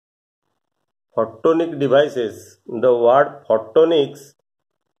Photonic devices. The word photonics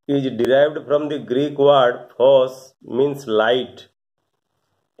is derived from the Greek word phos, means light.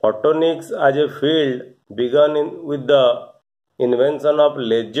 Photonics as a field began with the invention of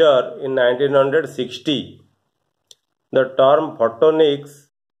laser in 1960. The term photonics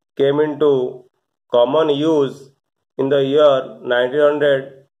came into common use in the year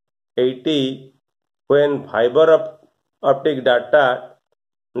 1980 when fiber optic data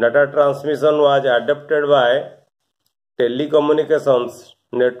transmission was adopted by telecommunications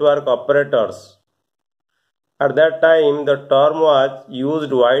network operators. At that time, the term was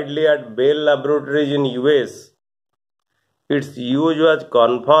used widely at Bell Laboratories in US. Its use was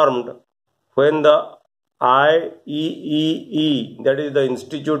confirmed when the IEEE, that is the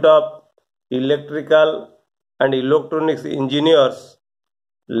Institute of Electrical and Electronics Engineers,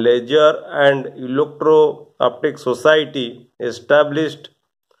 Laser and Electro-Optic Society established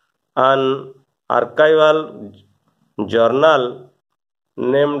an archival journal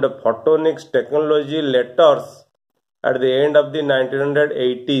named Photonics Technology Letters at the end of the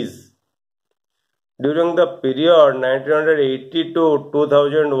 1980s. During the period 1980 to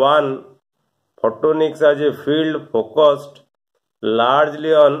 2001, photonics as a field focused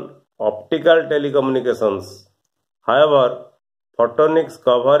largely on optical telecommunications. However, photonics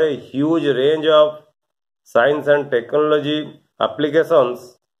cover a huge range of science and technology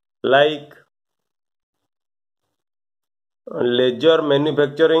applications like laser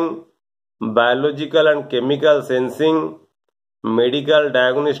manufacturing, biological and chemical sensing, medical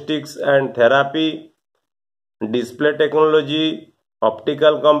diagnostics and therapy, display technology,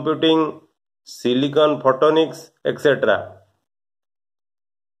 optical computing, silicon photonics, etc.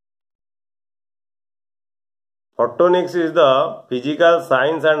 Photonics is the physical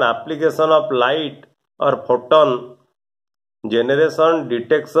science and application of light or photon generation,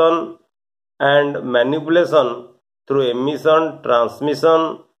 detection and manipulation through emission,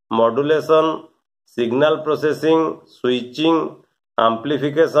 transmission, modulation, signal processing, switching,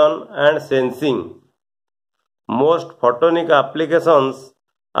 amplification and sensing. Most photonic applications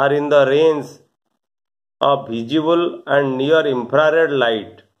are in the range of visible and near infrared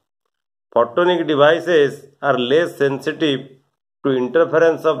light. Photonic devices are less sensitive to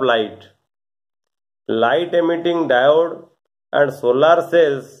interference of light. Light emitting diode and solar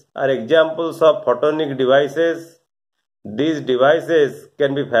cells are examples of photonic devices. These devices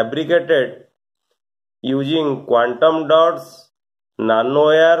can be fabricated using quantum dots,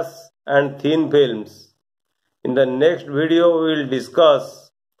 nanowires and thin films. In the next video, we will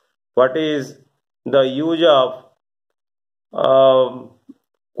discuss what is the use of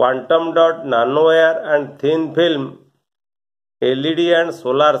quantum dot, nanowire and thin film, LED and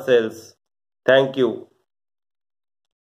solar cells. Thank you.